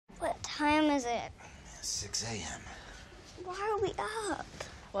6 a.m. Why are we up?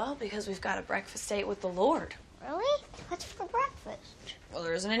 Well, because we've got a breakfast date with the Lord. Really? What's for breakfast? Well,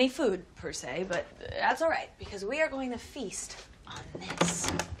 there isn't any food, per se, but that's all right, because we are going to feast on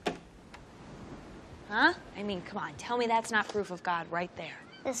this. Huh? I mean, come on, tell me that's not proof of God right there.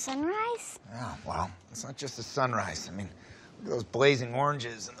 The sunrise? Yeah, well, it's not just the sunrise. I mean, look at those blazing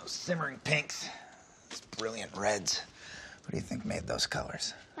oranges and those simmering pinks. Those brilliant reds. What do you think made those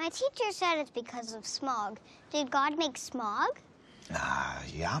colors? My teacher said it's because of smog. Did God make smog?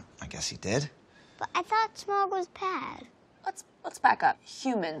 Yeah, I guess he did. But I thought smog was bad. Let's back up.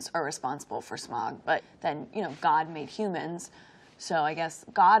 Humans are responsible for smog, but then, God made humans, so I guess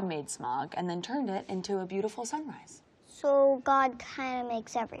God made smog and then turned it into a beautiful sunrise. So God kind of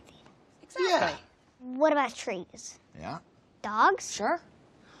makes everything. Exactly. Yeah. What about trees? Yeah? Dogs? Sure.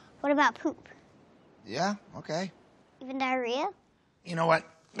 What about poop? Yeah, okay. Even diarrhea? You know what?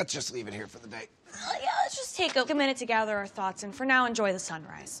 Let's just leave it here for the day. Yeah, let's just take a minute to gather our thoughts and for now enjoy the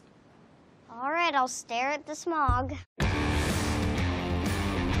sunrise. All right, I'll stare at the smog.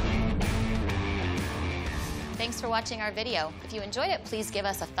 Thanks for watching our video. If you enjoyed it, please give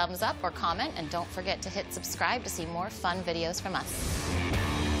us a thumbs up or comment, and don't forget to hit subscribe to see more fun videos from us.